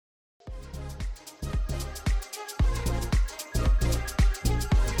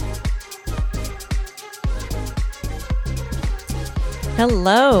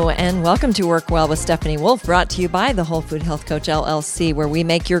Hello, and welcome to Work Well with Stephanie Wolfe, brought to you by the Whole Food Health Coach LLC, where we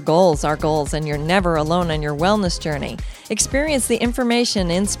make your goals our goals, and you're never alone on your wellness journey. Experience the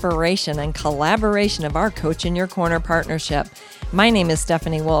information, inspiration, and collaboration of our Coach in Your Corner partnership. My name is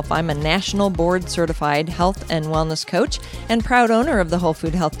Stephanie Wolfe. I'm a national board-certified health and wellness coach and proud owner of the Whole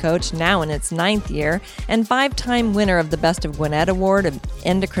Food Health Coach, now in its 9th year, and 5-time winner of the Best of Gwinnett Award of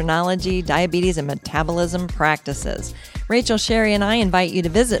Endocrinology, Diabetes, and Metabolism Practices. Rachel, Sherry, and I invite you to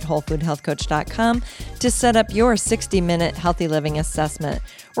visit WholeFoodHealthCoach.com to set up your 60-minute healthy living assessment.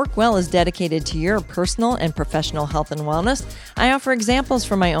 Work Well is dedicated to your personal and professional health and wellness. I offer examples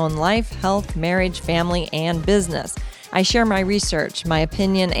from my own life, health, marriage, family, and business. I share my research, my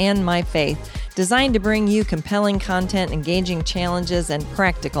opinion, and my faith, designed to bring you compelling content, engaging challenges, and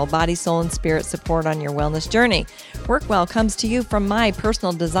practical body, soul, and spirit support on your wellness journey. Work Well comes to you from my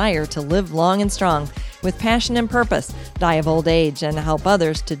personal desire to live long and strong with passion and purpose, die of old age, and help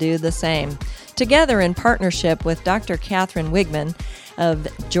others to do the same. Together in partnership with Dr. Catherine Wigman of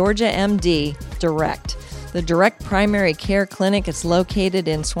Georgia MD Direct. The Direct Primary Care Clinic is located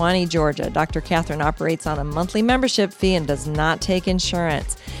in Suwanee, Georgia. Dr. Catherine operates on a monthly membership fee and does not take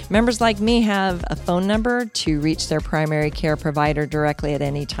insurance. Members like me have a phone number to reach their primary care provider directly at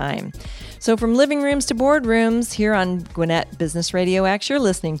any time. So from living rooms to boardrooms, here on Gwinnett Business RadioX, you're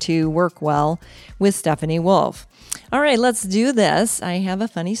listening to Work Well with Stephanie Wolfe. All right, let's do this. I have a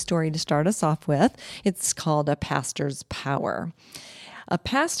funny story to start us off with. It's called A Pastor's Power. A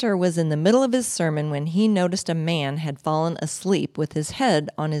pastor was in the middle of his sermon when he noticed a man had fallen asleep with his head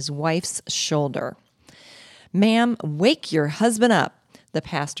on his wife's shoulder. "Ma'am, wake your husband up," the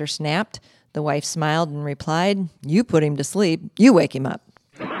pastor snapped. The wife smiled and replied, "You put him to sleep. You wake him up."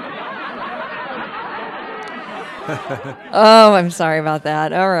 Oh, I'm sorry about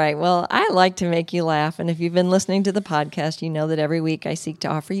that. All right. Well, I like to make you laugh. And if you've been listening to the podcast, you know that every week I seek to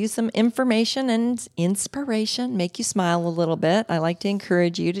offer you some information and inspiration, make you smile a little bit. I like to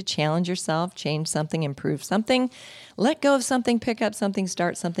encourage you to challenge yourself, change something, improve something, let go of something, pick up something,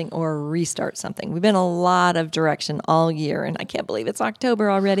 start something, or restart something. We've been a lot of direction all year, and I can't believe it's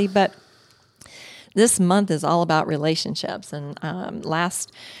October already, but this month is all about relationships. And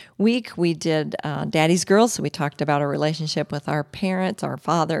last week we did Daddy's Girls. So we talked about our relationship with our parents, our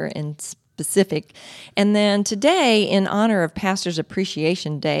father in specific. And then today, in honor of Pastor's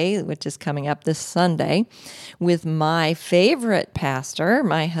Appreciation Day, which is coming up this Sunday, with my favorite pastor,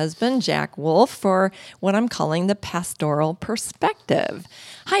 my husband, Jack Wolfe, for what I'm calling the Pastoral Perspective.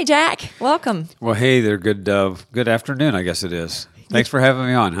 Hi, Jack. Welcome. Well, hey there. Good afternoon, I guess it is. Thanks for having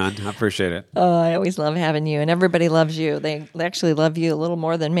me on, hon. I appreciate it. Oh, I always love having you, and everybody loves you. They actually love you a little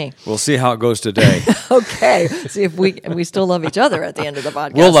more than me. We'll see how it goes today. Okay. See if we still love each other at the end of the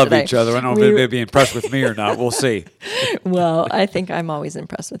podcast. We'll love today. each other. I don't know if they'll be impressed with me or not. We'll see. Well, I think I'm always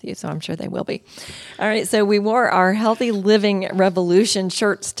impressed with you, so I'm sure they will be. All right, so we wore our Healthy Living Revolution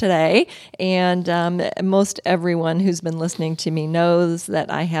shirts today, and most everyone who's been listening to me knows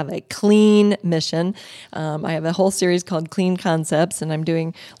that I have a clean mission. I have a whole series called Clean Concepts, and I'm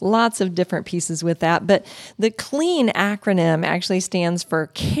doing lots of different pieces with that. But the CLEAN acronym actually stands for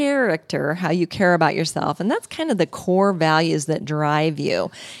character, how you care about yourself. And that's kind of the core values that drive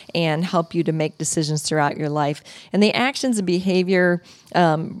you and help you to make decisions throughout your life. And the actions and behavior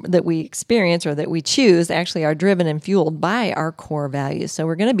that we experience or that we choose actually are driven and fueled by our core values. So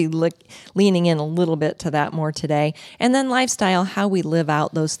we're going to be leaning in a little bit to that more today. And then lifestyle, how we live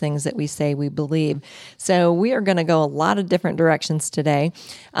out those things that we say we believe. So we are going to go a lot of different directions today,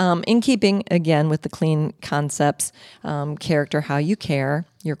 in keeping, again, with the clean concepts, character, how you care,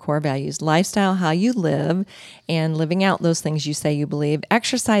 your core values, lifestyle, how you live, and living out those things you say you believe,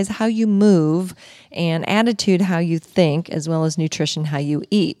 exercise, how you move, and attitude, how you think, as well as nutrition, how you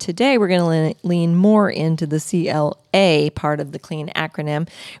eat. Today, we're going to lean more into the CLA part of the CLEAN acronym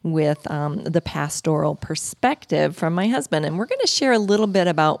with the pastoral perspective from my husband. And we're going to share a little bit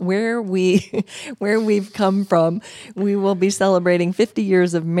about where we've come from. We will be celebrating 50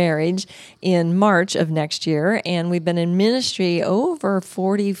 years of marriage in March of next year, and we've been in ministry over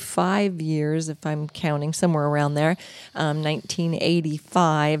 45 years, if I'm counting, somewhere around there.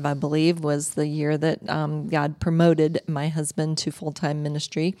 1985, I believe, was the year that God promoted my husband to full-time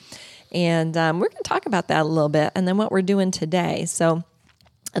ministry. And we're going to talk about that a little bit, and then what we're doing today. So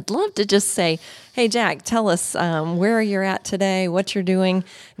I'd love to just say, hey, Jack, tell us where you're at today, what you're doing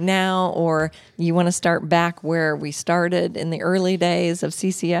now, or you want to start back where we started in the early days of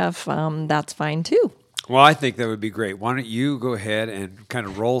CCF, that's fine too. Well, I think that would be great. Why don't you go ahead and kind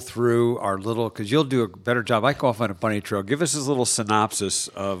of roll through our little, because you'll do a better job. I go off on a bunny trail. Give us a little synopsis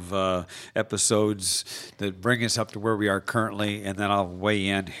of episodes that bring us up to where we are currently, and then I'll weigh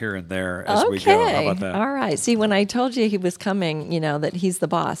in here and there as we go. How about that? All right. See, when I told you he was coming, that he's the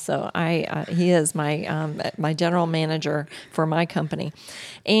boss. So he is my general manager for my company.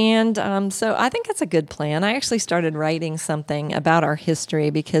 And so I think that's a good plan. I actually started writing something about our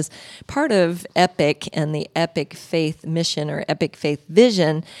history because part of EPIC and the EPIC Faith Mission or EPIC Faith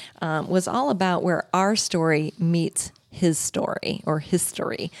Vision was all about where our story meets his story or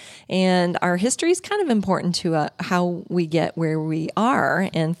history. And our history is kind of important to how we get where we are.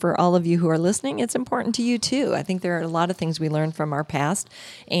 And for all of you who are listening, it's important to you too. I think there are a lot of things we learn from our past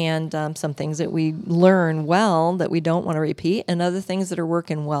and some things that we learn well that we don't want to repeat and other things that are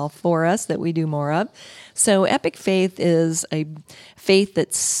working well for us that we do more of. So Epic Faith is a faith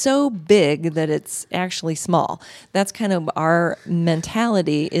that's so big that it's actually small. That's kind of our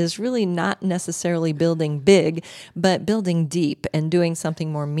mentality, is really not necessarily building big, but building deep and doing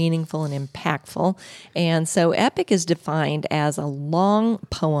something more meaningful and impactful. And so epic is defined as a long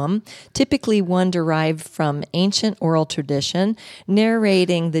poem, typically one derived from ancient oral tradition,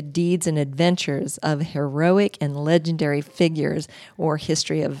 narrating the deeds and adventures of heroic and legendary figures or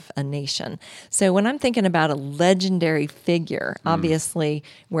history of a nation. So when I'm thinking about a legendary figure, obviously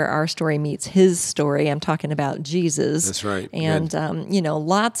where our story meets his story, I'm talking about Jesus. That's right. And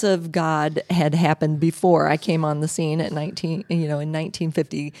lots of God had happened before I came on the scene in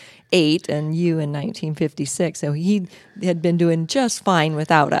 1958, and you in 1956. So he had been doing just fine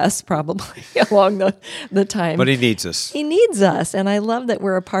without us, probably along the time. But he needs us. He needs us, and I love that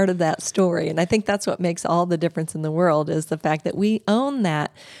we're a part of that story. And I think that's what makes all the difference in the world, is the fact that we own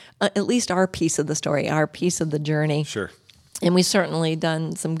that. At least our piece of the story, our piece of the journey. Sure. And we've certainly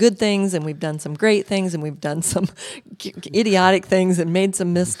done some good things, and we've done some great things, and we've done some idiotic things and made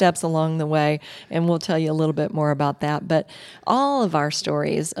some missteps along the way. And we'll tell you a little bit more about that. But all of our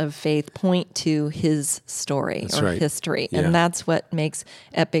stories of faith point to his story history. Yeah. And that's what makes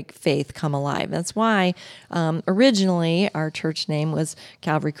Epic Faith come alive. That's why originally our church name was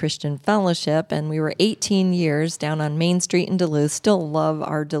Calvary Christian Fellowship, and we were 18 years down on Main Street in Duluth. Still love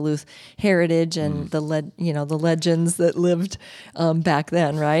our Duluth heritage and the legends that lived back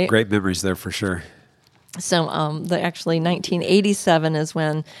then, right? Great memories there for sure. So actually 1987 is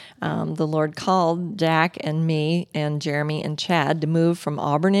when the Lord called Jack and me and Jeremy and Chad to move from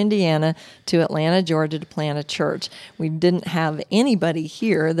Auburn, Indiana to Atlanta, Georgia to plant a church. We didn't have anybody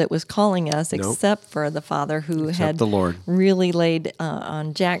here that was calling us except for the Father who had the Lord. Really laid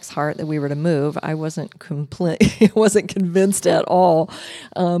on Jack's heart that we were to move. I wasn't convinced at all,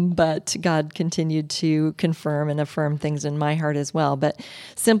 but God continued to confirm and affirm things in my heart as well. But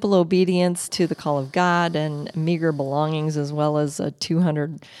simple obedience to the call of God and meager belongings, as well as a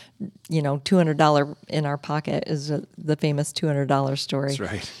 $200 in our pocket, is the famous $200 story. That's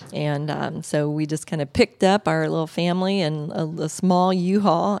right. And so we just kind of picked up our little family and a small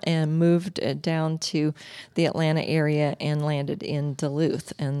U-Haul and moved down to the Atlanta area and landed in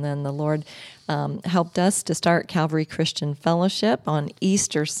Duluth. And then the Lord helped us to start Calvary Christian Fellowship on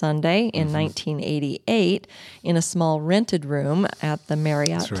Easter Sunday in 1988 in a small rented room at the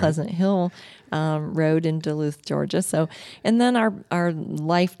Marriott Pleasant Hill Road in Duluth, Georgia. So, and then our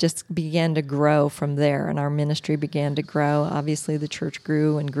life just began to grow from there, and our ministry began to grow. Obviously, the church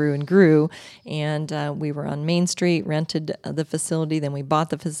grew and grew and grew, and we were on Main Street, rented the facility, then we bought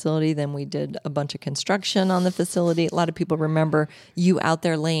the facility, then we did a bunch of construction on the facility. A lot of people remember you out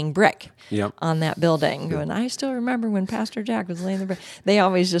there laying brick on that building. And I still remember when Pastor Jack was laying the brick. They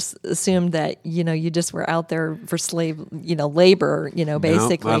always just assumed that, you just were out there for slave, labor,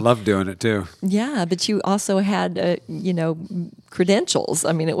 basically. No, I love doing it too. Yeah, but you also had, credentials.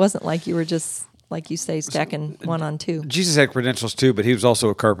 I mean, it wasn't like you were just, like you say, stacking one on two. Jesus had credentials too, but he was also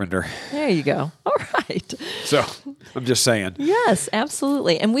a carpenter. There you go. All right. So I'm just saying. Yes,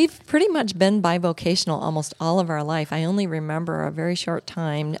 absolutely. And we've pretty much been bivocational almost all of our life. I only remember a very short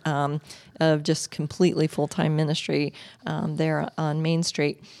time of just completely full-time ministry there on Main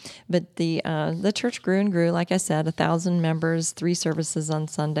Street. But the church grew and grew. Like I said, 1,000 members, 3 services on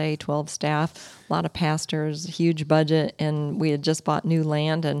Sunday, 12 staff, a lot of pastors, huge budget, and we had just bought new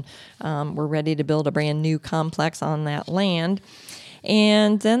land, and we're ready to build a brand new complex on that land.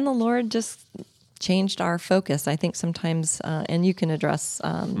 And then the Lord just changed our focus. I think sometimes, and you can address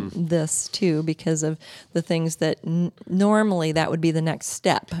this too, because of the things that normally that would be the next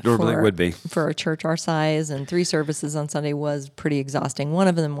step. Normally it would be. For a church our size, and 3 services on Sunday was pretty exhausting. One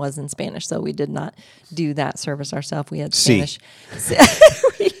of them was in Spanish, so we did not do that service ourselves. We had Spanish.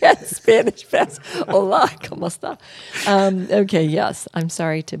 We had Spanish pass. Hola, ¿cómo está? Okay, yes. I'm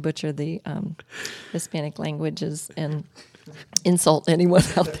sorry to butcher the Hispanic languages and insult anyone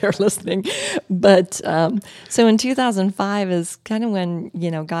out there listening. But so in 2005 is kind of when,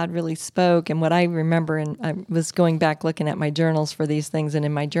 God really spoke. And what I remember, and I was going back looking at my journals for these things, and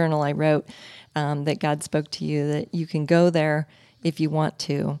in my journal I wrote that God spoke to you, that you can go there if you want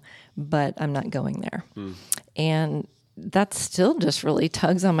to, but I'm not going there. And that still just really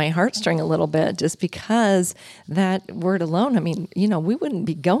tugs on my heartstring a little bit, just because that word alone, I mean, we wouldn't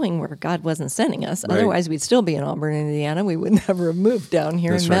be going where God wasn't sending us. Right. Otherwise, we'd still be in Auburn, Indiana. We would never have moved down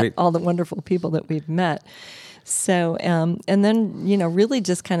here. That's and met right. all the wonderful people that we've met. So, and then, really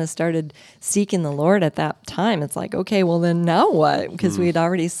just kind of started seeking the Lord at that time. It's like, okay, well then now what? Because we had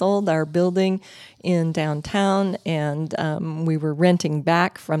already sold our building in downtown, and we were renting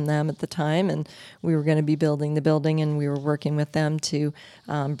back from them at the time, and we were going to be building the building, and we were working with them to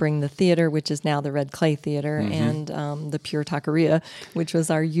bring the theater, which is now the Red Clay Theater, and the Pure Taqueria, which was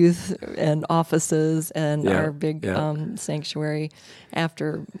our youth and offices and our big sanctuary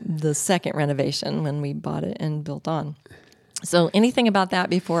after the second renovation when we bought it and built on. So anything about that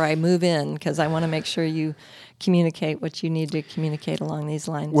before I move in, because I want to make sure you communicate what you need to communicate along these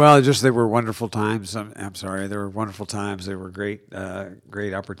lines. Well, they were wonderful times. I'm sorry, they were wonderful times. They were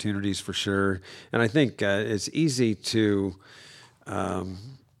great opportunities for sure. And I think it's easy to kind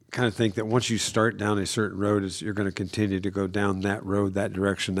of think that once you start down a certain road, you're going to continue to go down that road, that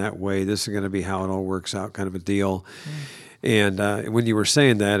direction, that way. This is going to be how it all works out, kind of a deal. And when you were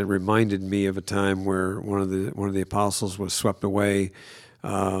saying that, it reminded me of a time where one of the apostles was swept away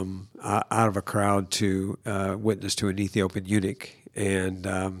out of a crowd to witness to an Ethiopian eunuch, and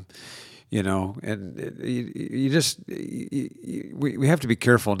we have to be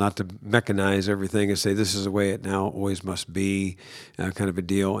careful not to mechanize everything and say this is the way it now always must be, kind of a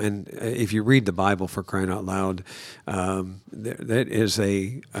deal. And if you read the Bible, for crying out loud, that is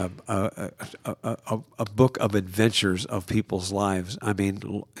a book of adventures of people's lives. I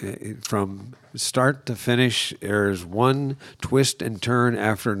mean, from start to finish, there's one twist and turn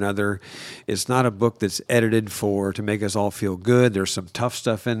after another. It's not a book that's edited to make us all feel good. There's some tough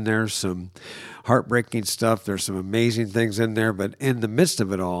stuff in there, some heartbreaking stuff. There's some amazing things in there, but in the midst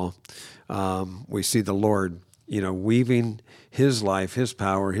of it all, we see the Lord, weaving His life, His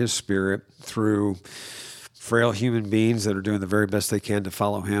power, His Spirit through frail human beings that are doing the very best they can to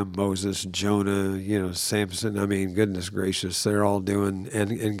follow Him. Moses, Jonah, Samson. I mean, goodness gracious, they're all doing,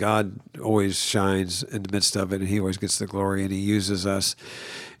 and God always shines in the midst of it, and He always gets the glory, and He uses us.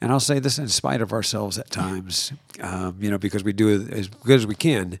 And I'll say this in spite of ourselves at times, because we do it as good as we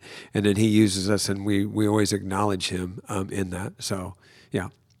can, and then He uses us, and we always acknowledge Him in that. So, yeah.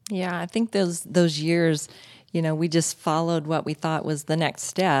 Yeah, I think those years, we just followed what we thought was the next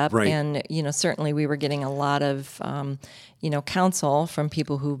step. Right. And, certainly we were getting a lot of, counsel from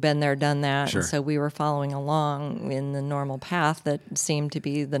people who've been there, done that. Sure. And so we were following along in the normal path that seemed to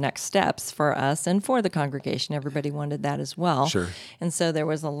be the next steps for us and for the congregation. Everybody wanted that as well. Sure. And so there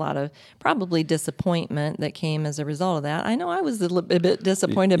was a lot of probably disappointment that came as a result of that. I know I was a bit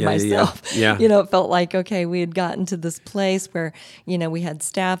disappointed myself. Yeah. It felt like, okay, we had gotten to this place where, we had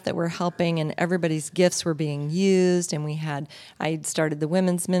staff that were helping and everybody's gifts were being used. And I started the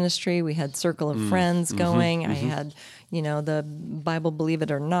women's ministry. We had Circle of Friends going. I had, the Bible Believe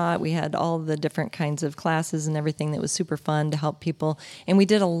It or Not. We had all the different kinds of classes and everything that was super fun to help people. And we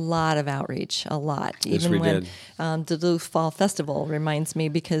did a lot of outreach, a lot. Yes, Even we when did. Duluth Fall Festival reminds me,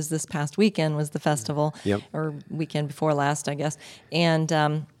 because this past weekend was the festival, or weekend before last, I guess. And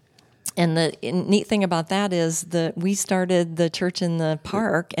the neat thing about that is that we started the church in the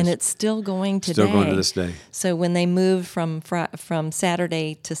park, and it's still going today. Still going to this day. So when they moved from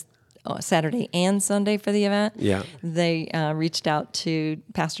Saturday to Saturday and Sunday for the event, they reached out to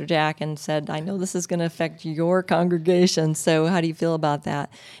Pastor Jack and said, I know this is going to affect your congregation, so how do you feel about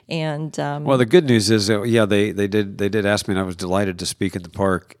that? And well, the good news is, they did ask me, and I was delighted to speak in the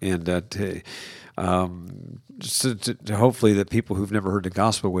park, and to hopefully that people who've never heard the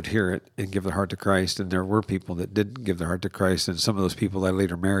gospel would hear it and give their heart to Christ. And there were people that did give their heart to Christ, and some of those people I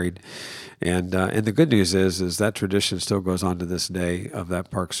later married. And the good news is that tradition still goes on to this day of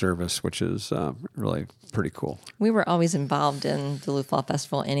that park service, which is really pretty cool. We were always involved in the Duluth Fall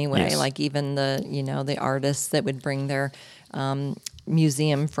Festival anyway. Yes. Like even the artists that would bring their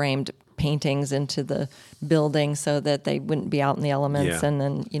museum framed paintings into the building so that they wouldn't be out in the elements, Yeah. and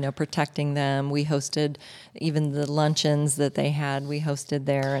then, protecting them. We hosted even the luncheons that they had, we hosted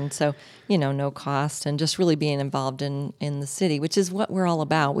there. And so, no cost, and just really being involved in the city, which is what we're all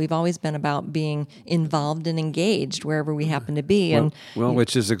about. We've always been about being involved and engaged wherever we happen to be. Well,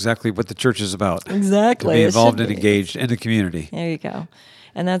 which is exactly what the church is about. Exactly. To be It involved should and be. engaged in the community. There you go.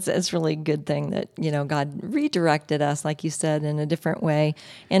 And it's really a good thing that, God redirected us, like you said, in a different way.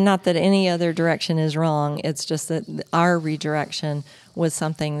 And not that any other direction is wrong. It's just that our redirection was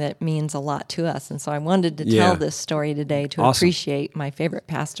something that means a lot to us. And so I wanted to tell this story today to Awesome. appreciate my favorite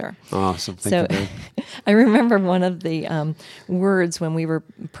pastor. Awesome. Thank you, Dave. I remember one of the words when we were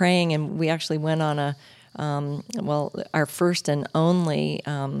praying, and we actually went on our first and only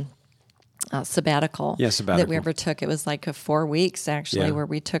sabbatical, that we ever took. It was like 4 weeks, actually, where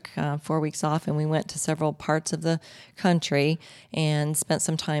we took 4 weeks off, and we went to several parts of the country and spent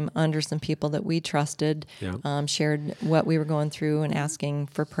some time under some people that we trusted, shared what we were going through and asking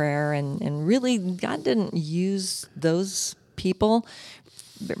for prayer. And really, God didn't use those people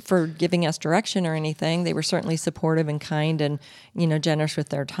for giving us direction or anything. They were certainly supportive and kind and, generous with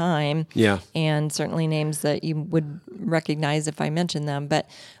their time. Yeah. And certainly names that you would recognize if I mentioned them. But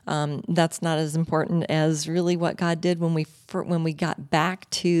that's not as important as really what God did when we got back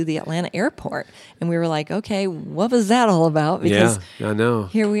to the Atlanta airport. And we were like, okay, what was that all about? Because I know.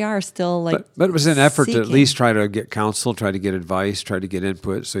 here we are still But it was an effort to at seeking. least try to get counsel, try to get advice, try to get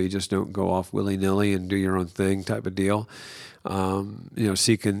input, so you just don't go off willy-nilly and do your own thing type of deal.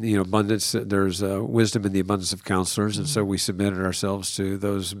 Seeking, abundance. There's wisdom in the abundance of counselors, and so we submitted ourselves to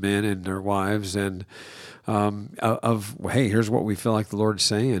those men and their wives, and hey, here's what we feel like the Lord's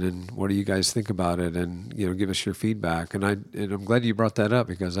saying, and what do you guys think about it, and give us your feedback. And I'm glad you brought that up,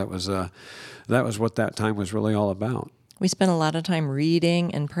 because that was what that time was really all about. We spent a lot of time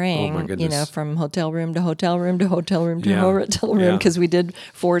reading and praying, Oh my goodness. from hotel room to hotel room to hotel room to hotel room, Yeah. because we did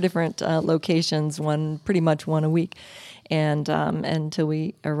 4 different locations, pretty much one a week, and until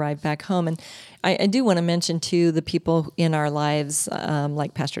we arrived back home. And I do want to mention, too, the people in our lives,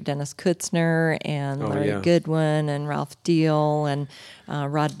 like Pastor Dennis Kutzner and Larry Goodwin and Ralph Deal and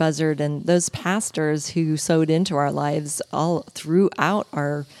Rod Buzzard, and those pastors who sowed into our lives all throughout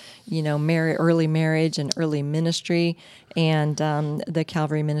our early marriage and early ministry, and the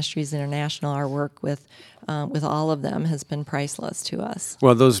Calvary Ministries International. Our work with all of them has been priceless to us.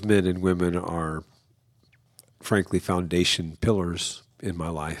 Well, those men and women are, frankly, foundation pillars in my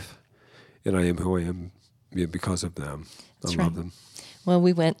life, and I am who I am because of them. That's I love right. them. Well,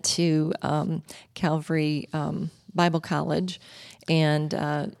 we went to Calvary Bible College, and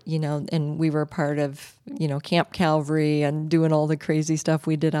and we were part of Camp Calvary and doing all the crazy stuff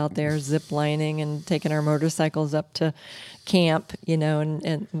we did out there, zip lining and taking our motorcycles up to camp,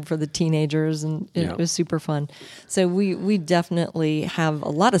 and for the teenagers, and it was super fun. So we definitely have a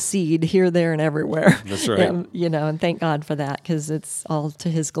lot of seed here, there, and everywhere. That's right. And thank God for that, because it's all to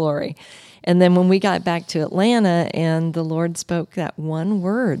His glory. And then when we got back to Atlanta, and the Lord spoke that one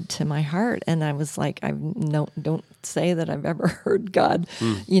word to my heart, and I was like, don't say that I've ever heard God,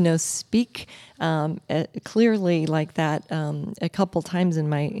 speak clearly like that a couple times in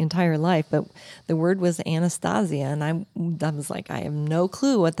my entire life. But the word was Anastasia, and I was like, I have no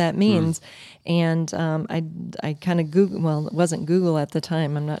clue what that means. And I kind of Googled, well, it wasn't Google at the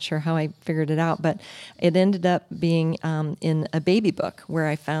time. I'm not sure how I figured it out, but it ended up being in a baby book where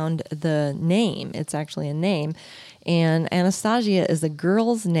I found the name. It's actually a name. And Anastasia is a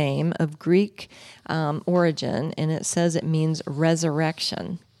girl's name of Greek origin, and it says it means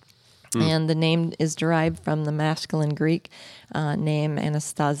resurrection. And the name is derived from the masculine Greek name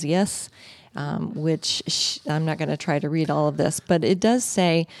Anastasios, which I'm not going to try to read all of this, but it does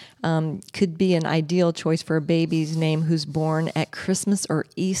say could be an ideal choice for a baby's name who's born at Christmas or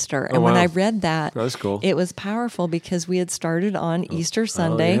Easter. And when I read that, That's cool. It was powerful, because we had started on Easter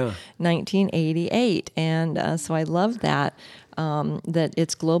Sunday, 1988. And so I love that. That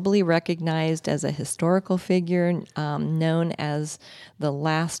it's globally recognized as a historical figure, known as the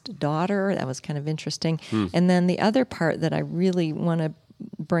last daughter. That was kind of interesting. And then the other part that I really want to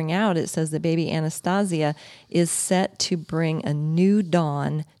bring out, it says the baby Anastasia is set to bring a new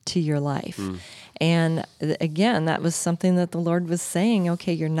dawn to your life. And again, that was something that the Lord was saying,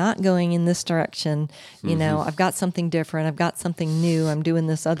 okay, you're not going in this direction. You know, I've got something different. I've got something new. I'm doing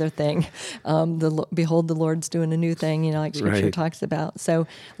this other thing. Behold, the Lord's doing a new thing, you know, like Scripture Right. talks about. So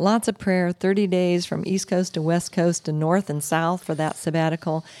lots of prayer, 30 days from East Coast to West Coast to North and South for that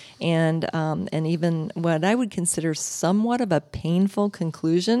sabbatical. And even what I would consider somewhat of a painful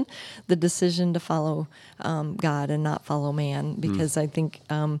conclusion, the decision to follow God and not follow man, because I think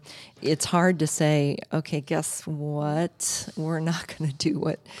it's hard to say, okay, guess what? We're not going to do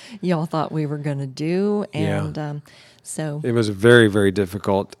what y'all thought we were going to do. And so it was a very, very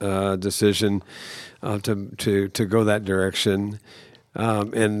difficult decision to go that direction.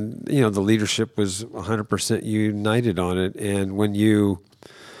 And, you know, the leadership was 100% united on it. And when you,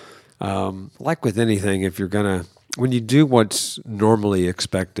 like with anything, when you do what's normally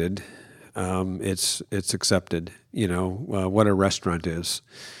expected, it's accepted, you know, what a restaurant is.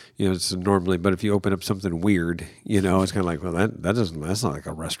 You know, it's normally, but if you open up something weird, you know, it's kind of like, well, that's not like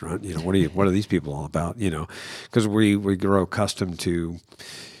a restaurant. You know, what are these people all about? You know, because we grow accustomed to,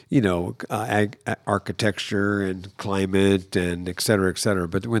 you know, architecture and climate and et cetera, et cetera.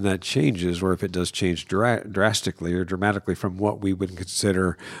 But when that changes, or if it does change drastically or dramatically from what we would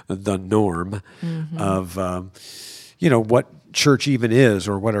consider the norm of, you know, what church even is,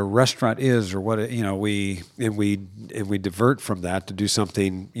 or what a restaurant is, or what you know, we divert from that to do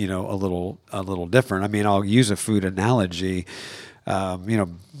something, you know, a little different. I mean, I'll use a food analogy. You know,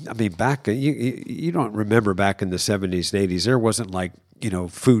 I mean, back you don't remember back in the 70s and 80s, there wasn't like, you know,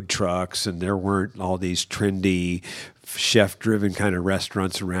 food trucks, and there weren't all these trendy chef-driven kind of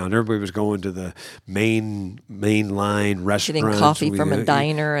restaurants around. Everybody was going to the mainline restaurants. Getting coffee from a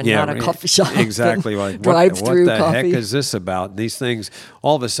diner and not a coffee shop. Exactly. Like, drive-through what the coffee. heck is this about? These things,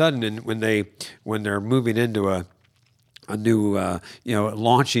 all of a sudden, and when they're moving into a new, you know,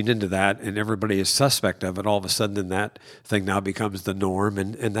 launching into that, and everybody is suspect of it, all of a sudden then that thing now becomes the norm,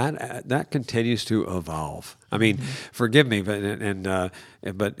 and that continues to evolve. I mean, forgive me, but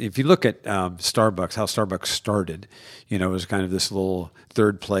if you look at Starbucks, how Starbucks started, you know, it was kind of this little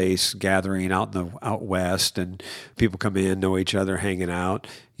third place gathering out west, and people come in, know each other, hanging out,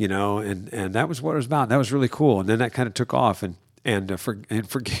 you know, and that was what it was about. That was really cool, and then that kind of took off, and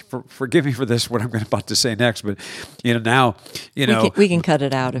forgive me for this, what I'm about to say next, but you know, now, you know, we can cut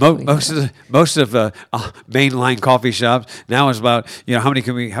it out. Most of mainline coffee shops now is about, you know, how many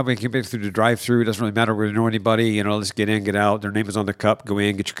can we get through the drive-through? It doesn't really matter whether we know anybody. You know, let's get in, get out. Their name is on the cup. Go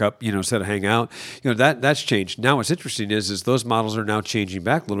in, get your cup. You know, instead of hang out. You know, that's changed. Now, what's interesting is those models are now changing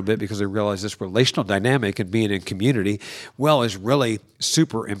back a little bit, because they realize this relational dynamic and being in community, well, is really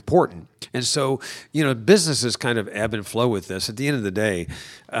super important. And so, you know, businesses kind of ebb and flow with this. At the end of the day,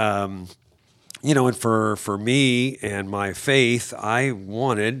 you know, and for me and my faith, I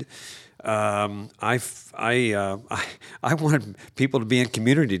wanted people to be in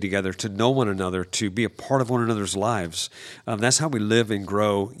community together, to know one another, to be a part of one another's lives. That's how we live and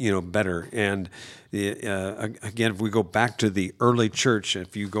grow, you know, better. And again, if we go back to the early church,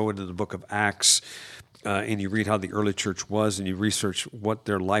 if you go into the book of Acts, and you read how the early church was, and you research what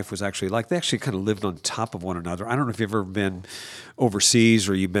their life was actually like, they actually kind of lived on top of one another. I don't know if you've ever been overseas,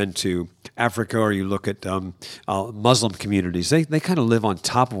 or you've been to Africa, or you look at Muslim communities. They kind of live on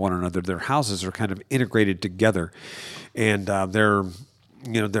top of one another. Their houses are kind of integrated together, and they're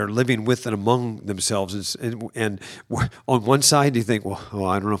living with and among themselves. And on one side, you think, well,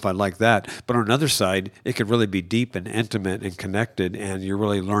 I don't know if I like that. But on another side, it could really be deep and intimate and connected, and you're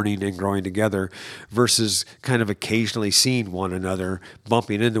really learning and growing together, versus kind of occasionally seeing one another,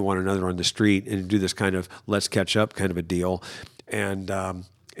 bumping into one another on the street, and do this kind of let's catch up kind of a deal. And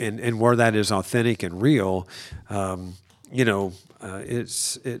where that is authentic and real, you know,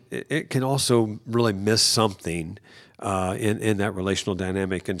 it can also really miss something in that relational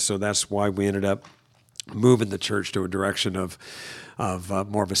dynamic. And so that's why we ended up moving the church to a direction of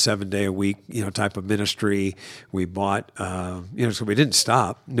more of a 7-day-a-week, you know, type of ministry. We bought, you know, so we didn't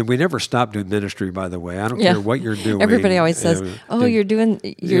stop. We never stopped doing ministry, by the way. I don't care what you're doing. Everybody always says,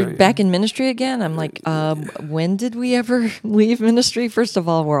 you're back in ministry again? I'm like, when did we ever leave ministry? First of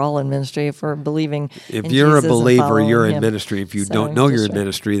all, we're all in ministry if we're believing in If you're Jesus a believer, you're him. in ministry. If you don't know you're in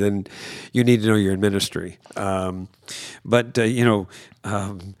ministry, then you need to know you're in ministry. But you know,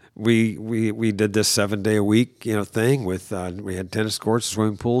 we did this 7-day-a-week, you know, thing with we had tennis courts,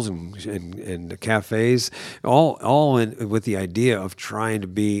 swimming pools, and cafes, all with the idea of trying to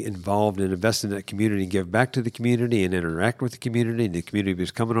be involved and invest in that community, and give back to the community, and interact with the community. And the community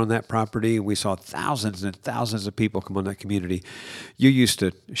was coming on that property. We saw thousands and thousands of people come on that community. You used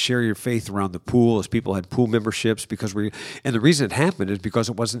to share your faith around the pool, as people had pool memberships, and the reason it happened is because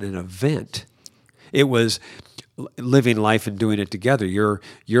it wasn't an event. It was living life and doing it together. You're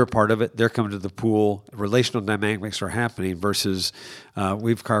a part of it. They're coming to the pool. Relational dynamics are happening versus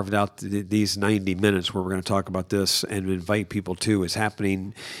we've carved out these 90 minutes where we're going to talk about this and invite people to. Is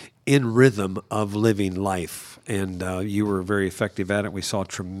happening in rhythm of living life. And you were very effective at it. We saw a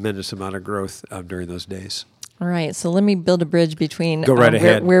tremendous amount of growth during those days. All right, so let me build a bridge between Go right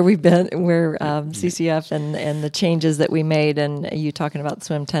ahead. where we've been, where CCF and the changes that we made, and you talking about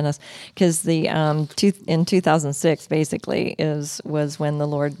swim tennis, because in 2006 basically was when the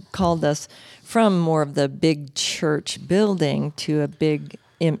Lord called us from more of the big church building to a big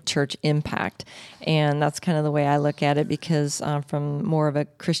church impact. And that's kind of the way I look at it, because from more of a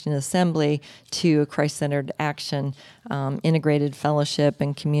Christian assembly to a Christ-centered action, integrated fellowship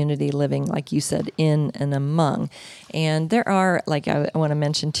and community living, like you said, in and among. And there are, like I want to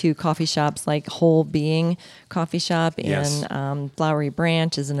mention too, coffee shops like Whole Being Coffee Shop in Flowery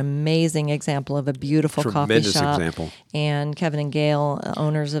Branch is an amazing example of a beautiful coffee shop. Example. And Kevin and Gail,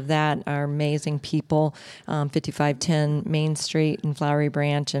 owners of that, are amazing people. 5510 Main Street in Flowery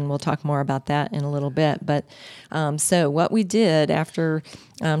Branch, and we'll talk more about that in a little bit. But so what we did after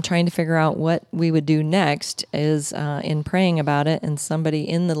trying to figure out what we would do next is in praying about it, and somebody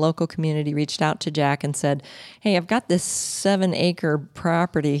in the local community reached out to Jack and said, hey, I've got this 7-acre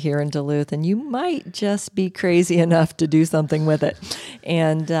property here in Duluth, and you might just be crazy enough to do something with it.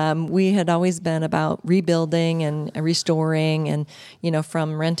 And we had always been about rebuilding and restoring, and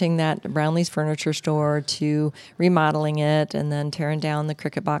from renting that Brownlee's furniture store to remodeling it, and then tearing down the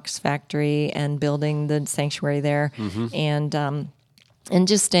Cricket Box factory and building the sanctuary there. Mm-hmm. And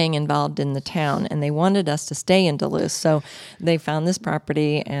just staying involved in the town. And they wanted us to stay in Duluth. So they found this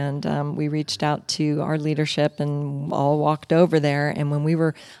property, and we reached out to our leadership and all walked over there. And when we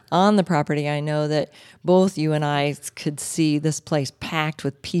were on the property, I know that both you and I could see this place packed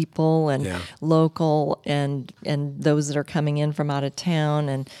with people and local and those that are coming in from out of town,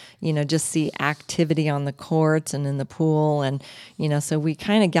 and just see activity on the courts and in the pool. And so we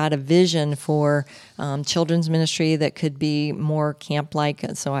kind of got a vision for children's ministry that could be more camp-like.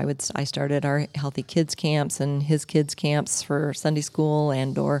 So I started our Healthy Kids camps and his kids camps for Sunday school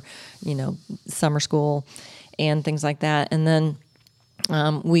and or summer school and things like that. And then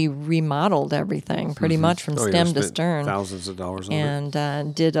we remodeled everything pretty much from stem to stern. Thousands of dollars on it.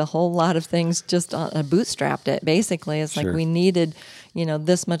 And did a whole lot of things, just bootstrapped it. Basically, it's like we needed,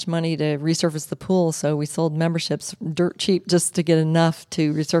 this much money to resurface the pool, so we sold memberships dirt cheap just to get enough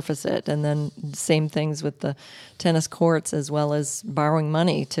to resurface it. And then same things with the tennis courts, as well as borrowing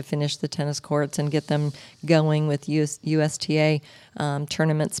money to finish the tennis courts and get them going with USTA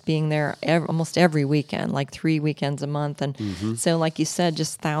tournaments being there almost every weekend, like 3 weekends a month. And so, like you said,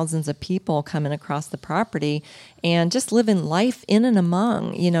 just thousands of people coming across the property and just living life in and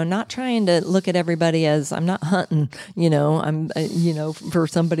among, not trying to look at everybody as, I'm not hunting, I'm, for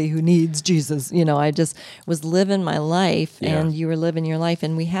somebody who needs Jesus. I just was living my life, and you were living your life.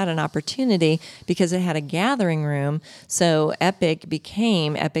 And we had an opportunity because it had a gathering room. So Epic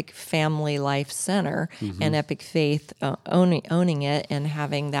became Epic Family Life Center, and Epic Faith owning it and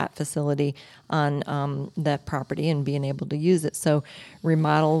having that facility on that property and being able to use it. So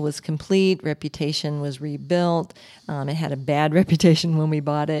remodel was complete, reputation was rebuilt. It had a bad reputation when we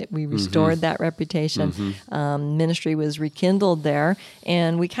bought it. We restored that reputation. Ministry was rekindled there,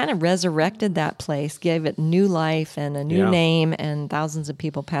 and we kind of resurrected that place, gave it new life and a new name, and thousands of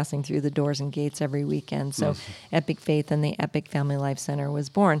people passing through the doors and gates every weekend. So Epic Faith and the Epic Family Life Center was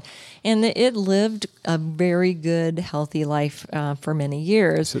born. And it lived a very good, healthy life for many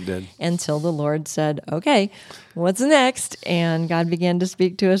years. Yes, it did. Until the Lord said, okay, what's next? And God began to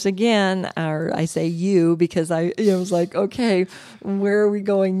speak to us again. Or I say you because I was like, okay, where are we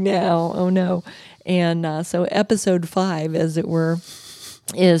going now? Oh no. And so episode 5, as it were,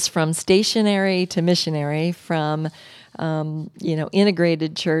 is from stationary to missionary, from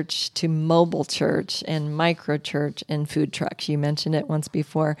integrated church to mobile church and micro church and food trucks. You mentioned it once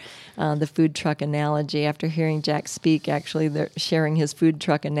before, the food truck analogy. After hearing Jack speak, actually sharing his food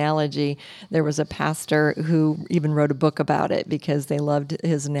truck analogy, there was a pastor who even wrote a book about it because they loved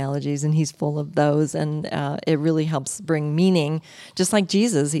his analogies, and he's full of those. And it really helps bring meaning, just like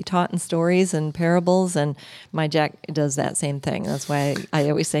Jesus. He taught in stories and parables, and my Jack does that same thing. That's why I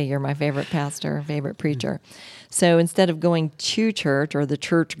always say you're my favorite pastor, favorite preacher. So instead of going to church, or the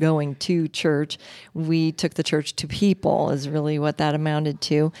church going to church, we took the church to people, is really what that amounted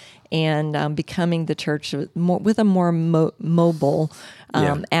to. and becoming the church with a more mobile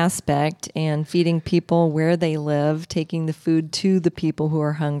aspect, and feeding people where they live, taking the food to the people who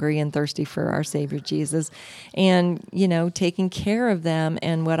are hungry and thirsty for our Savior Jesus, and, taking care of them,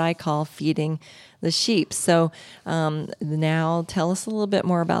 and what I call feeding the sheep. So now tell us a little bit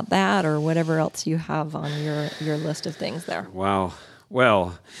more about that, or whatever else you have on your list of things there. Wow.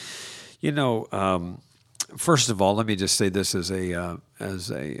 Well, first of all, let me just say this as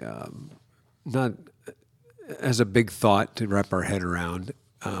a big thought to wrap our head around.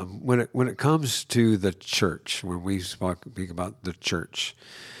 When it comes to the church, when we speak about the church,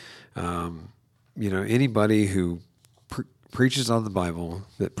 anybody who preaches on the Bible,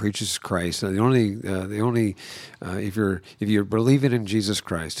 that preaches Christ, if you're believing in Jesus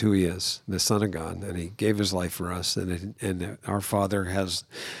Christ, who He is, the Son of God, and He gave His life for us, and our Father has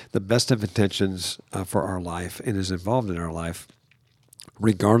the best of intentions for our life and is involved in our life,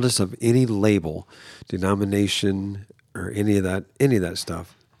 regardless of any label, denomination, or any of that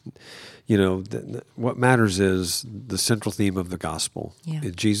stuff. What matters is the central theme of the gospel. Yeah.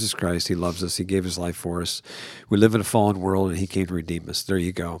 Jesus Christ, He loves us. He gave His life for us. We live in a fallen world, and He came to redeem us. There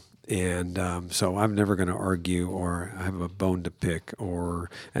you go. And so I'm never going to argue or have a bone to pick or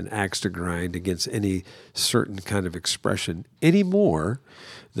an axe to grind against any certain kind of expression any more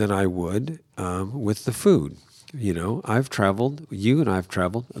than I would with the food. I've traveled, you and I've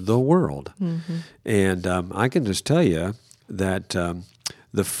traveled the world. Mm-hmm. And I can just tell you that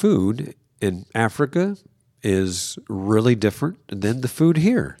the food in Africa is really different than the food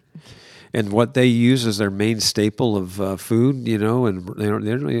here. And what they use as their main staple of food, is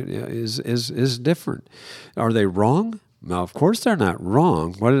different. Are they wrong? Well, of course they're not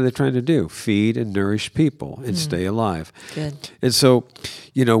wrong. What are they trying to do? Feed and nourish people and stay alive. Good. And so,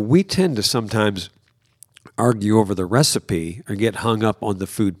 we tend to sometimes argue over the recipe or get hung up on the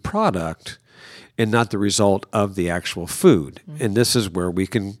food product and not the result of the actual food. Mm-hmm. And this is where we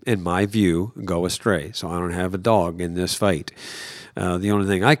can, in my view, go astray. So I don't have a dog in this fight. The only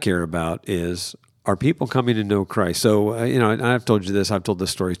thing I care about is, are people coming to know Christ? So, I've told you this, I've told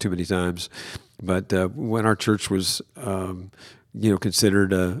this story too many times, but when our church was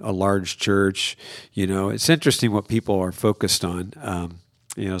considered a large church, it's interesting what people are focused on.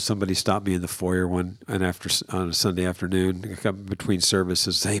 Somebody stopped me in the foyer on a Sunday afternoon between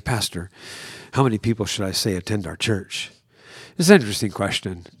services. Hey, Pastor, how many people should I say attend our church? It's an interesting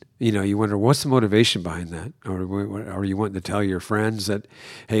question. You wonder, what's the motivation behind that? Or are you wanting to tell your friends that,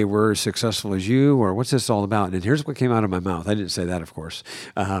 hey, we're as successful as you, or what's this all about? And here's what came out of my mouth. I didn't say that, of course.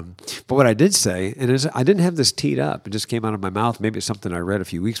 But what I did say, I didn't have this teed up. It just came out of my mouth. Maybe it's something I read a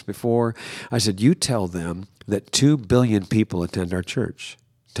few weeks before. I said, you tell them that 2 billion people attend our church.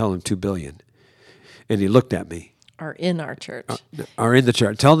 Tell them 2 billion. And he looked at me. Are in our church. Are in the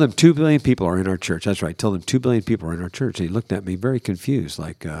church. Tell them 2 billion people are in our church. That's right. Tell them 2 billion people are in our church. And he looked at me very confused,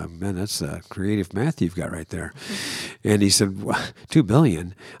 like, man, that's creative math you've got right there. Mm-hmm. And he said, 2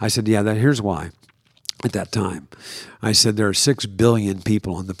 billion? I said, yeah, here's why. At that time, I said, there are 6 billion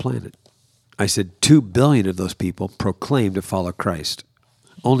people on the planet. I said, 2 billion of those people proclaim to follow Christ.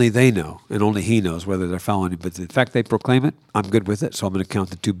 Only they know, and only He knows whether they're following it. But the fact they proclaim it, I'm good with it, so I'm going to count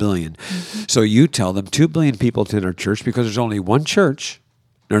the 2 billion. Mm-hmm. So you tell them 2 billion people attend our church because there's only one church.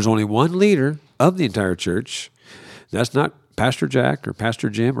 There's only one leader of the entire church. That's not Pastor Jack or Pastor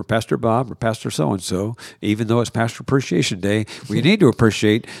Jim or Pastor Bob or Pastor so-and-so, even though it's Pastor Appreciation Day. We need to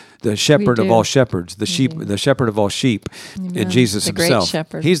appreciate the shepherd of all shepherds, the shepherd of all sheep, and Jesus Himself. Great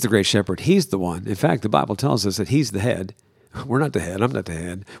shepherd. He's the great shepherd. He's the one. In fact, the Bible tells us that He's the head. We're not the head. I'm not the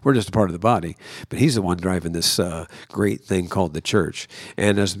head. We're just a part of the body. But He's the one driving this great thing called the church.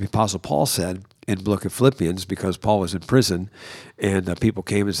 And as the Apostle Paul said in the book of Philippians, because Paul was in prison, and people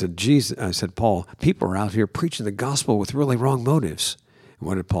came and said, Jesus, I said, Paul, people are out here preaching the gospel with really wrong motives. And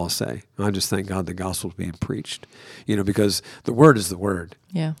what did Paul say? I just thank God the gospel is being preached, because the word is the word.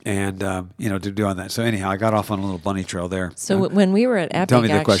 Yeah. And, to do on that. So anyhow, I got off on a little bunny trail there. So when we were at Epic,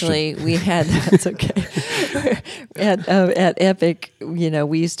 actually, we had, that's okay. At Epic,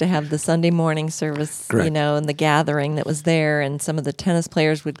 we used to have the Sunday morning service, Correct. And the gathering that was there, and some of the tennis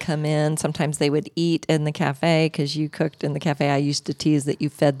players would come in. Sometimes they would eat in the cafe because you cooked in the cafe. I used to tease that you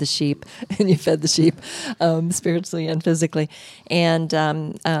fed the sheep, and you fed the sheep spiritually and physically. And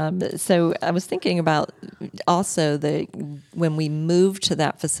so I was thinking about also when we moved to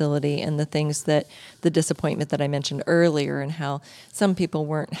that facility and the disappointment that I mentioned earlier, and how some people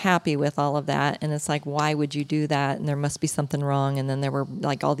weren't happy with all of that. And it's like, why would you do that? And there must be something wrong. And then there were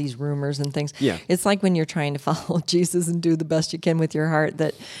like all these rumors and things. Yeah. It's like when you're trying to follow Jesus and do the best you can with your heart,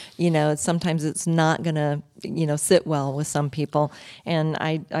 that, sometimes it's not going to sit well with some people. And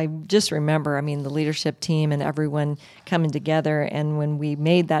I just remember, the leadership team and everyone coming together, and when we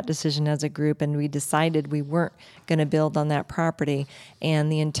made that decision as a group and we decided we weren't going to build on that property,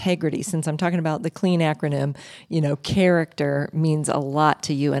 and the integrity, since I'm talking about the CLEAN acronym, character means a lot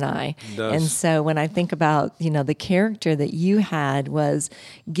to you and I. It does. And so when I think about, the character that you had was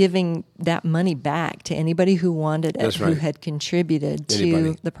giving that money back to anybody who wanted it, who had contributed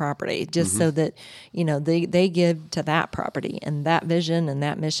to the property, just so that, they give to that property and that vision and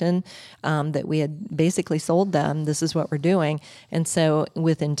that mission that we had basically sold them. This is what we're doing. And so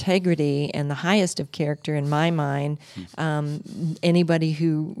with integrity and the highest of character in my mind, anybody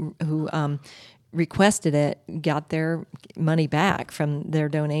who requested it got their money back from their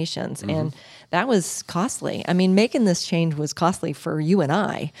donations. And that was costly. Making this change was costly for you and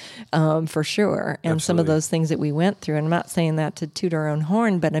I, for sure. And Absolutely. Some of those things that we went through, and I'm not saying that to toot our own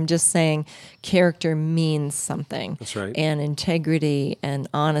horn, but I'm just saying character means something. That's right. And integrity and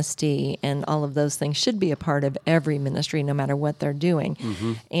honesty and all of those things should be a part of every ministry, no matter what they're doing.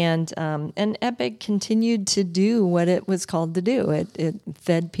 And Epic continued to do what it was called to do. It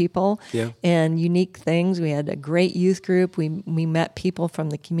fed people and unique things. We had a great youth group. We met people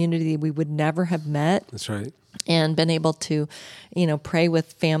from the community we would never have met. That's right. And been able to, pray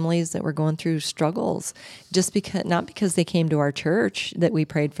with families that were going through struggles, not because they came to our church that we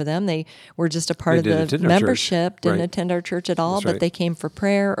prayed for them. They were just a part of the membership, didn't attend our church at all, but they came for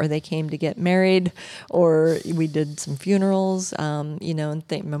prayer, or they came to get married, or we did some funerals, and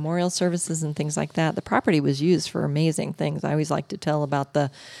memorial services and things like that. The property was used for amazing things. I always like to tell about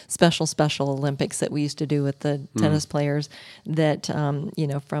the special Olympics that we used to do with the tennis players that,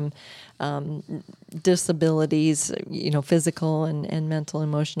 from disabilities, physical and mental,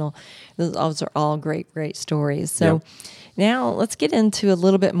 emotional. Those are all great stories. So now let's get into a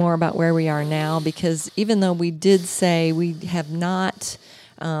little bit more about where we are now, because even though we did say we have not,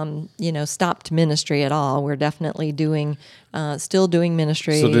 stopped ministry at all, we're definitely still doing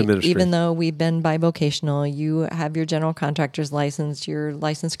ministry, even though we've been bivocational. You have your general contractor's license, your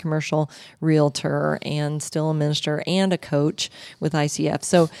licensed commercial realtor, and still a minister and a coach with ICF.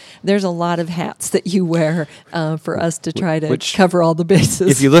 So there's a lot of hats that you wear for us to try to cover all the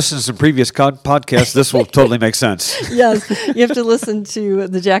bases. If you listen to some previous podcasts, this will totally make sense. Yes, you have to listen to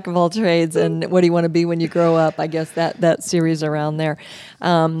the Jack of all trades and what do you want to be when you grow up. I guess that series around there.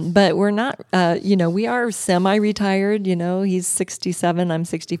 But we're not, we are semi-retired. He's 67, I'm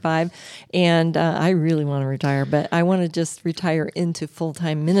 65, and I really want to retire, but I want to just retire into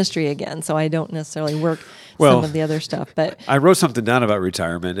full-time ministry again, so I don't necessarily work some of the other stuff. But I wrote something down about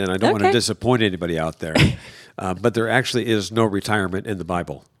retirement, and I don't want to disappoint anybody out there, but there actually is no retirement in the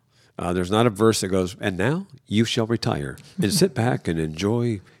Bible. There's not a verse that goes, and now you shall retire and sit back and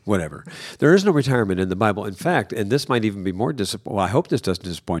enjoy whatever. There is no retirement in the Bible. In fact, and this might even be more disappointing. Well, I hope this doesn't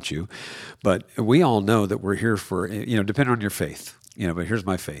disappoint you, but we all know that we're here for, depending on your faith. But here's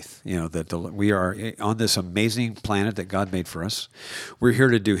my faith, that we are on this amazing planet that God made for us. We're here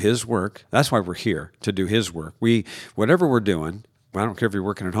to do His work. That's why we're here, to do His work. Whatever we're doing, I don't care if you're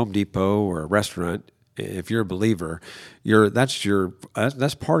working at Home Depot or a restaurant. If you're a believer, that's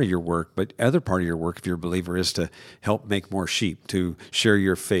part of your work. But other part of your work, if you're a believer, is to help make more sheep, to share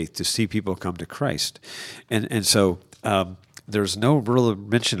your faith, to see people come to Christ. And so there's no real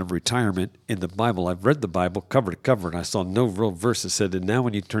mention of retirement in the Bible. I've read the Bible cover to cover, and I saw no real verse that said, "And now,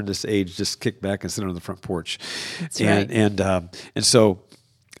 when you turn this age, just kick back and sit on the front porch." That's right. And so.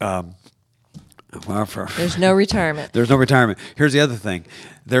 There's no retirement. There's no retirement. Here's the other thing.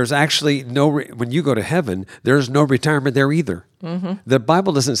 There's actually when you go to heaven, there's no retirement there either. The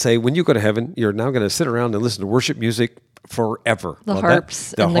Bible doesn't say when you go to heaven, you're now going to sit around and listen to worship music forever. The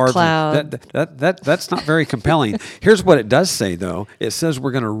harps and the cloud. That's not very compelling. Here's what it does say, though. It says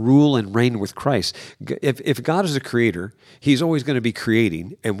we're going to rule and reign with Christ. If God is a creator, He's always going to be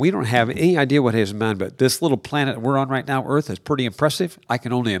creating, and we don't have any idea what He has in mind, but this little planet we're on right now, Earth, is pretty impressive. I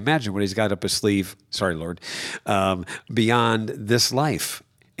can only imagine what He's got up His sleeve, sorry, Lord, beyond this life.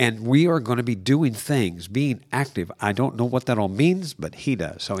 And we are going to be doing things, being active. I don't know what that all means, but He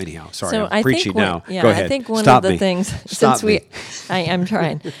does. So anyhow, sorry, I'm preaching now. Yeah, Go ahead. I think one Stop of the me. things, Stop since me. I'm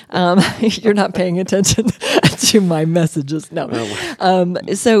trying. You're not paying attention to my messages. No.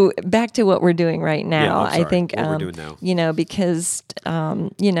 So back to what we're doing right now. Yeah, I'm sorry. I think, what we're doing now. because,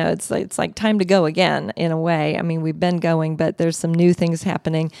 it's like time to go again in a way. I mean, we've been going, but there's some new things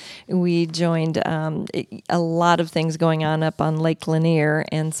happening. We joined a lot of things going on up on Lake Lanier,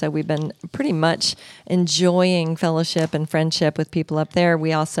 and and so we've been pretty much enjoying fellowship and friendship with people up there.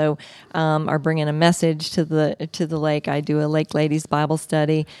 We also are bringing a message to the lake. I do a Lake Ladies Bible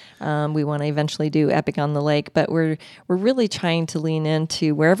study. We want to eventually do Epic on the Lake, but we're really trying to lean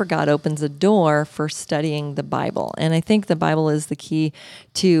into wherever God opens a door for studying the Bible. And I think the Bible is the key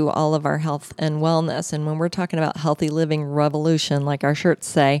to all of our health and wellness. And when we're talking about healthy living revolution, like our shirts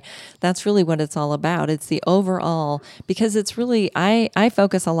say, that's really what it's all about. It's the overall, because it's really, I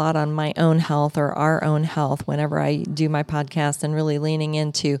focus a lot on my own health or our own health whenever I do my podcast, and really leaning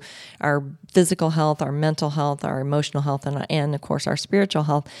into our physical health, our mental health, our emotional health, and of course our spiritual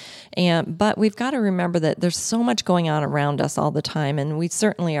health. But we've got to remember that there's so much going on around us all the time, and we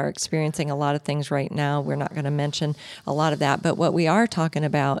certainly are experiencing a lot of things right now. We're not going to mention a lot of that, but what we are talking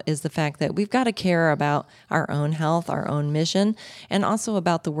about is the fact that we've got to care about our own health, our own mission, and also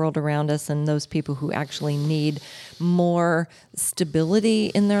about the world around us and those people who actually need more stability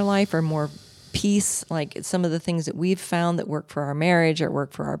in their life or more peace, like some of the things that we've found that work for our marriage or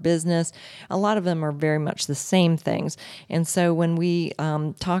work for our business. A lot of them are very much the same things. And so when we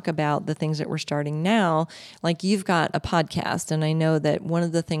talk about the things that we're starting now, like you've got a podcast, and I know that one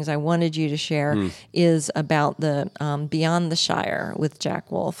of the things I wanted you to share is about the Beyond the Shire with Jack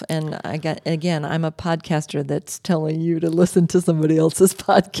Wolfe. And again, I'm a podcaster that's telling you to listen to somebody else's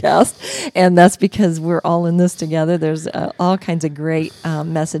podcast, and that's because we're all in this together. There's all kinds of great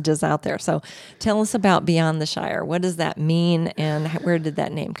messages out there. So tell us about Beyond the Shire. What does that mean, and where did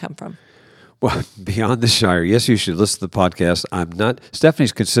that name come from? Well, Beyond the Shire. Yes, you should listen to the podcast.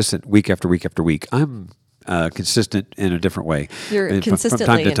 Stephanie's consistent week after week after week. I'm consistent in a different way. You're consistently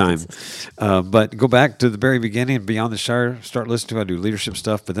from time to time. But go back to the very beginning, Beyond the Shire, start listening to. I do leadership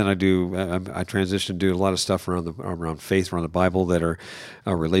stuff, but then I transition to do a lot of stuff around faith, around the Bible that are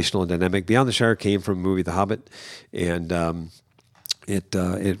relational and dynamic. Beyond the Shire came from the movie The Hobbit, and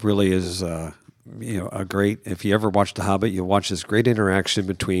it really is a great. If you ever watch The Hobbit, you'll watch this great interaction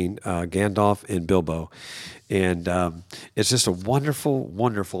between Gandalf and Bilbo, and it's just a wonderful,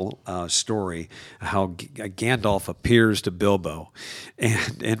 wonderful story how Gandalf appears to Bilbo,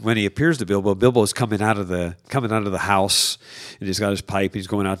 and when he appears to Bilbo, Bilbo's coming out of the house, and he's got his pipe. He's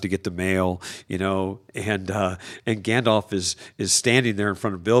going out to get the mail, and Gandalf is standing there in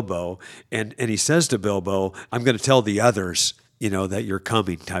front of Bilbo, and he says to Bilbo, "I'm going to tell the others, that you're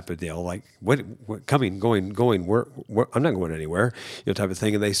coming," type of deal. Like, what coming, going, where, I'm not going anywhere, type of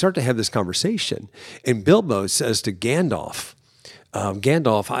thing. And they start to have this conversation. And Bilbo says to Gandalf,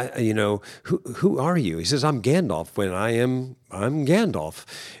 Gandalf, who are you? He says, "I'm Gandalf when I'm Gandalf."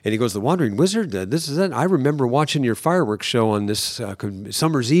 And he goes, "The Wandering Wizard, this is it. I remember watching your fireworks show on this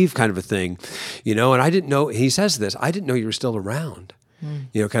summer's eve kind of a thing, and I didn't know," he says this, "I didn't know you were still around."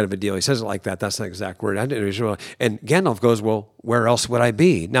 Kind of a deal. He says it like that. That's the exact word. And Gandalf goes, "Well, where else would I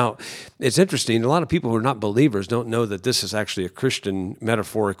be?" Now, it's interesting. A lot of people who are not believers don't know that this is actually a Christian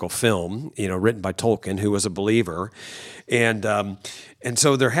metaphorical film, written by Tolkien, who was a believer. And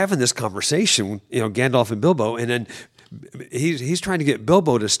so they're having this conversation, Gandalf and Bilbo, and then he's trying to get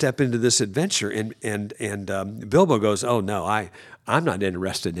Bilbo to step into this adventure. And Bilbo goes, "Oh, no, I'm not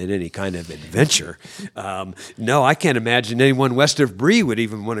interested in any kind of adventure. No, I can't imagine anyone west of Bree would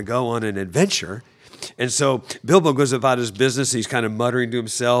even want to go on an adventure." And so Bilbo goes about his business. He's kind of muttering to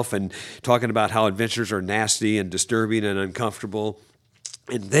himself and talking about how adventures are nasty and disturbing and uncomfortable.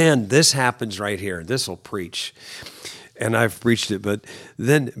 And then this happens right here. This will preach. And I've preached it. But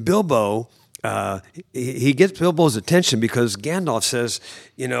then Bilbo, he gets Bilbo's attention because Gandalf says,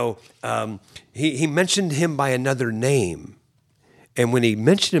 he mentioned him by another name. And when he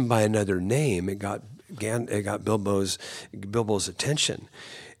mentioned him by another name, it got Bilbo's attention.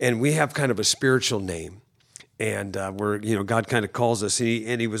 And we have kind of a spiritual name, and where God kind of calls us.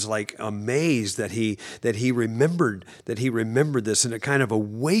 And he was like amazed that he remembered this, and it kind of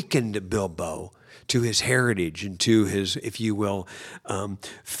awakened Bilbo to his heritage and to his, if you will,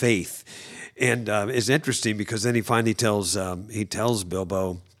 faith. And it's interesting because then he finally tells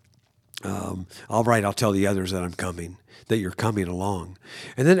Bilbo, "All right, I'll tell the others that I'm coming, that you're coming along."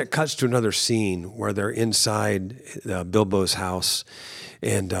 And then it cuts to another scene where they're inside Bilbo's house,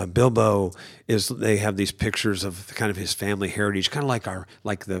 and Bilbo they have these pictures of kind of his family heritage, kind of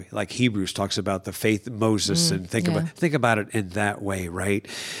like Hebrews talks about the faith of Moses, and think about it in that way, right?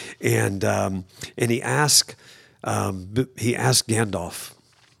 And he asked Gandalf,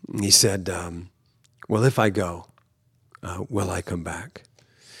 he said, "Well, if I go, will I come back?"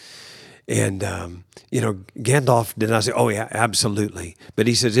 And, Gandalf did not say, "Oh, yeah, absolutely." But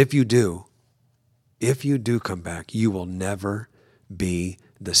he says, if you do come back, you will never be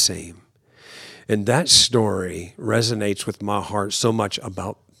the same. And that story resonates with my heart so much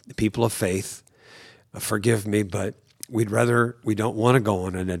about people of faith. Forgive me, but we don't want to go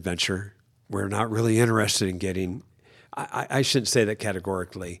on an adventure. We're not really interested in getting, I shouldn't say that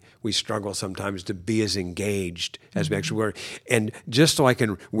categorically. We struggle sometimes to be as engaged as we actually were. And just so I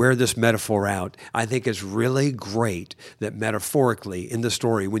can wear this metaphor out, I think it's really great that metaphorically in the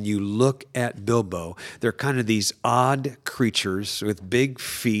story, when you look at Bilbo, they're kind of these odd creatures with big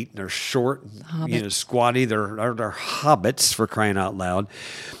feet. They're short, squatty. They're hobbits, for crying out loud.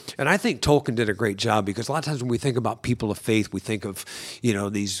 And I think Tolkien did a great job, because a lot of times when we think about people of faith, we think of,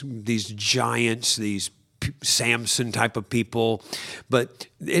 these giants, these Samson type of people, but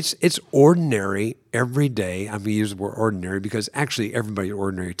it's ordinary, everyday. I'm going to use the word ordinary because actually everybody's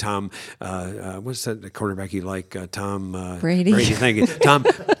ordinary. Tom, what's that? The quarterback you like? Tom Brady. Thank you. Tom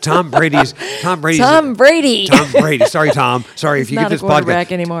Brady. Sorry, Tom. Sorry if you get this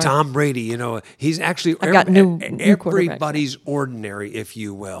podcast. Anymore. Tom Brady. He's actually everybody's ordinary, if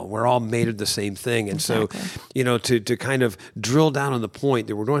you will. We're all made of the same thing, and exactly. So to kind of drill down on the point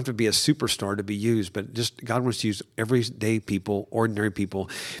that we don't have to be a superstar to be used, but just God wants to use everyday people, ordinary people.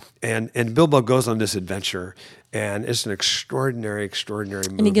 And Bilbo goes on this adventure, and it's an extraordinary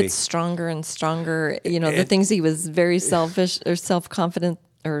movie. And he gets stronger and stronger. The things he was very selfish or self-confident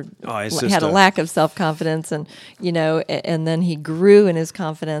or had a lack of self-confidence, and and then he grew in his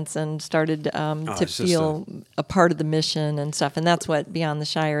confidence and started to feel a part of the mission and stuff, and that's what Beyond the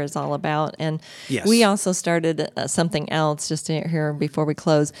Shire is all about. And we also started something else just here before we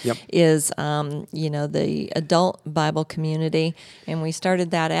close. Is the adult Bible community, and we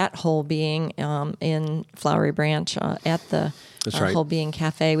started that at Whole Being in Flowery Branch at the Whole Being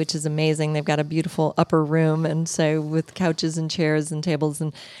Cafe, which is amazing. They've got a beautiful upper room, and so with couches and chairs and tables,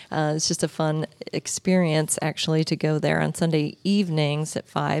 and it's just a fun experience actually to go there on Sunday evenings at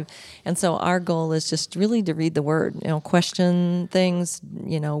 5. And so our goal is just really to read the Word, question things,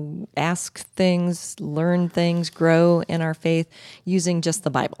 ask things, learn things, grow in our faith using just the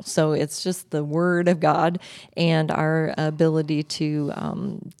Bible. So it's just the Word of God and our ability to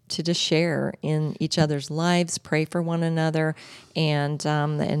just share in each other's lives, pray for one another. And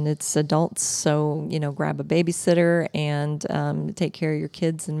it's adults, so grab a babysitter and take care of your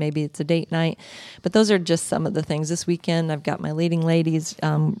kids, and maybe it's a date night. But those are just some of the things. This weekend, I've got my Leading Ladies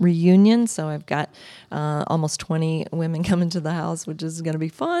reunion, so I've got almost 20 women coming to the house, which is going to be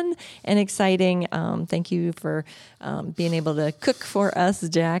fun and exciting. Thank you for being able to cook for us,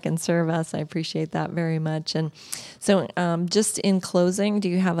 Jack, and serve us. I appreciate that very much. And so, just in closing, do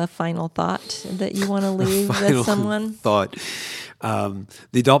you have a final thought that you want to leave with someone? The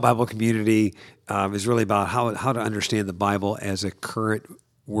adult Bible community is really about how to understand the Bible as a current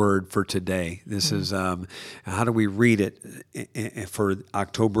word for today. This is how do we read it for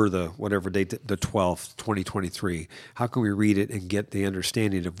October the 12th, 2023. How can we read it and get the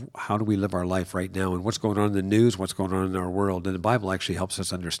understanding of how do we live our life right now and what's going on in the news, what's going on in our world. And the Bible actually helps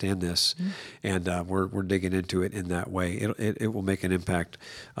us understand this, and we're digging into it in that way. It will make an impact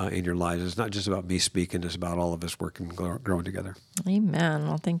in your lives. It's not just about me speaking, it's about all of us working and growing together. Amen.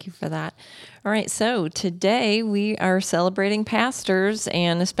 Well, thank you for that. All right, so today we are celebrating pastors,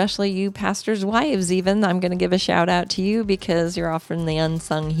 and especially you pastors' wives even. I'm going to give a shout out to you because you're often the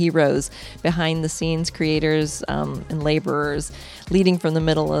unsung heroes, behind the scenes creators and laborers, leading from the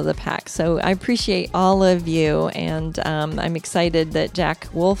middle of the pack. So I appreciate all of you, and I'm excited that Jack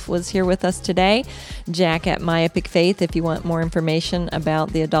Wolfe was here with us today. Jack at My Epic Faith, if you want more information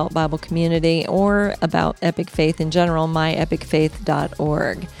about the adult Bible community or about Epic Faith in general,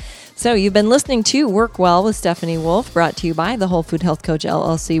 myepicfaith.org. So you've been listening to Work Well with Stephanie Wolfe, brought to you by the Whole Food Health Coach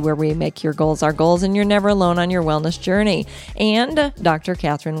LLC, where we make your goals our goals and you're never alone on your wellness journey. And Dr.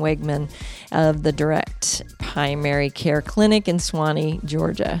 Catherine Wegman of the Direct Primary Care Clinic in Swanee,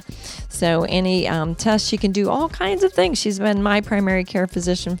 Georgia. So any tests, she can do all kinds of things. She's been my primary care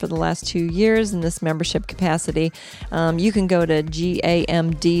physician for the last 2 years in this membership capacity. You can go to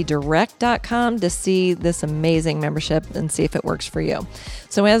gamddirect.com to see this amazing membership and see if it works for you.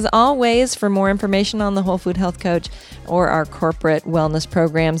 So as always, for more information on the Whole Food Health Coach or our corporate wellness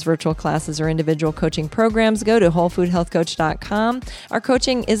programs, virtual classes, or individual coaching programs, go to wholefoodhealthcoach.com. Our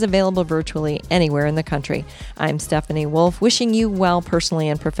coaching is available virtually anywhere in the country. I'm Stephanie Wolfe, wishing you well personally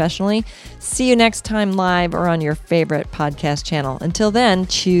and professionally. See you next time live or on your favorite podcast channel. Until then,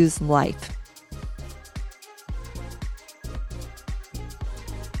 choose life.